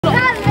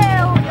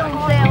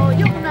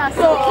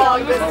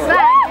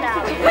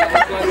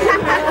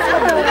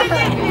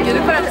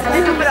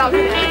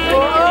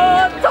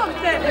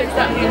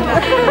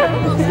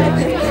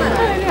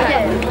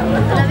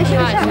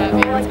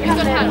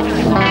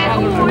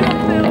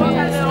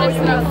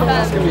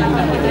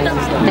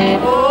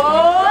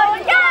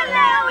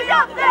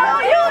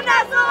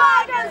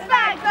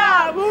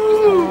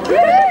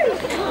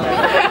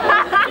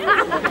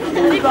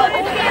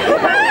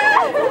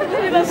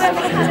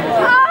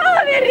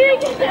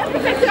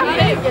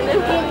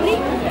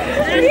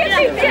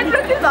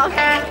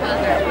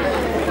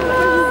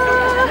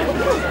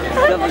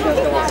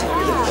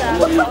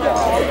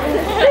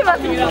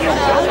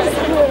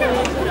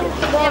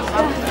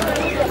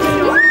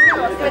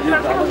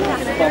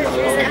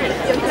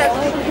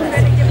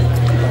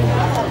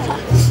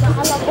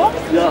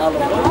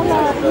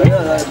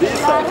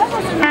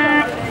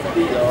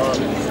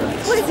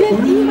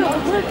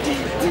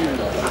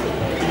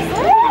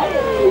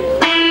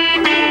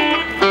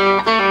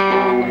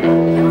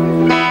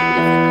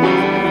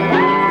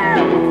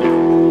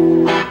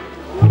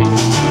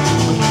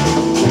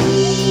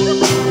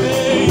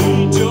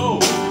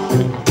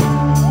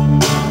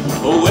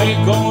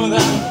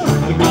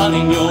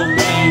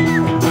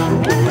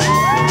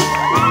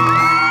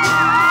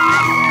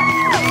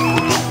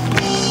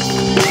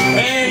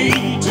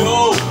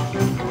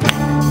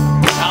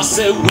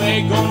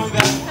Where going with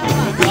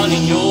that gun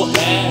in your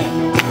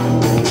hand?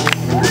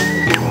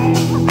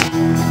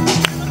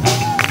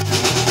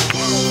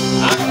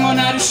 I'm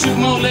gonna have to shoot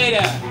more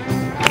later.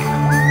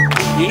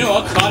 You know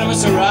I caught him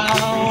messing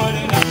around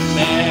with another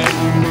man.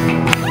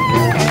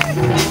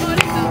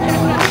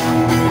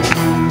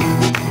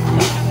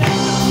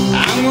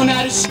 I'm gonna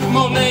have to shoot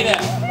more later.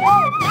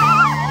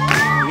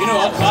 You know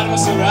I caught him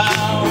messing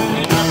around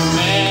with another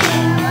man.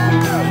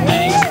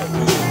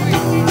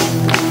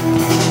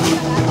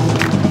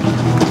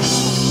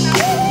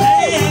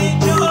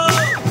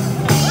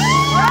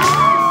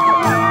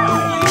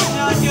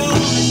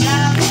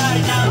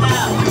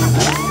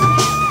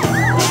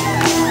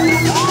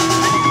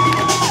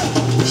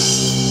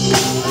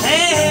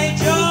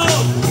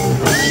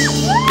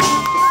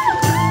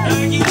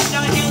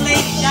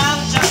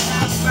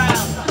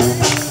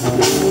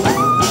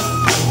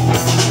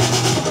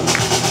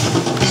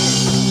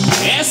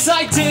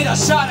 I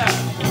shot her.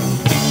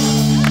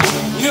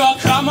 You know I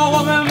caught my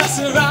woman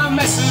messing around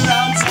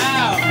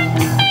town.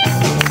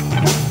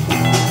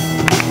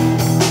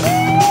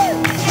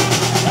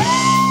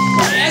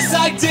 Yes,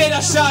 I did, I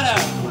shot her.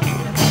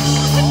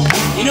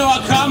 You know I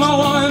caught my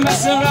woman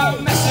messing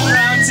around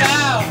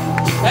town.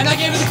 And I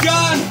gave her the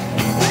gun.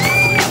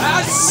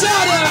 I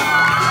shot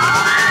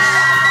her.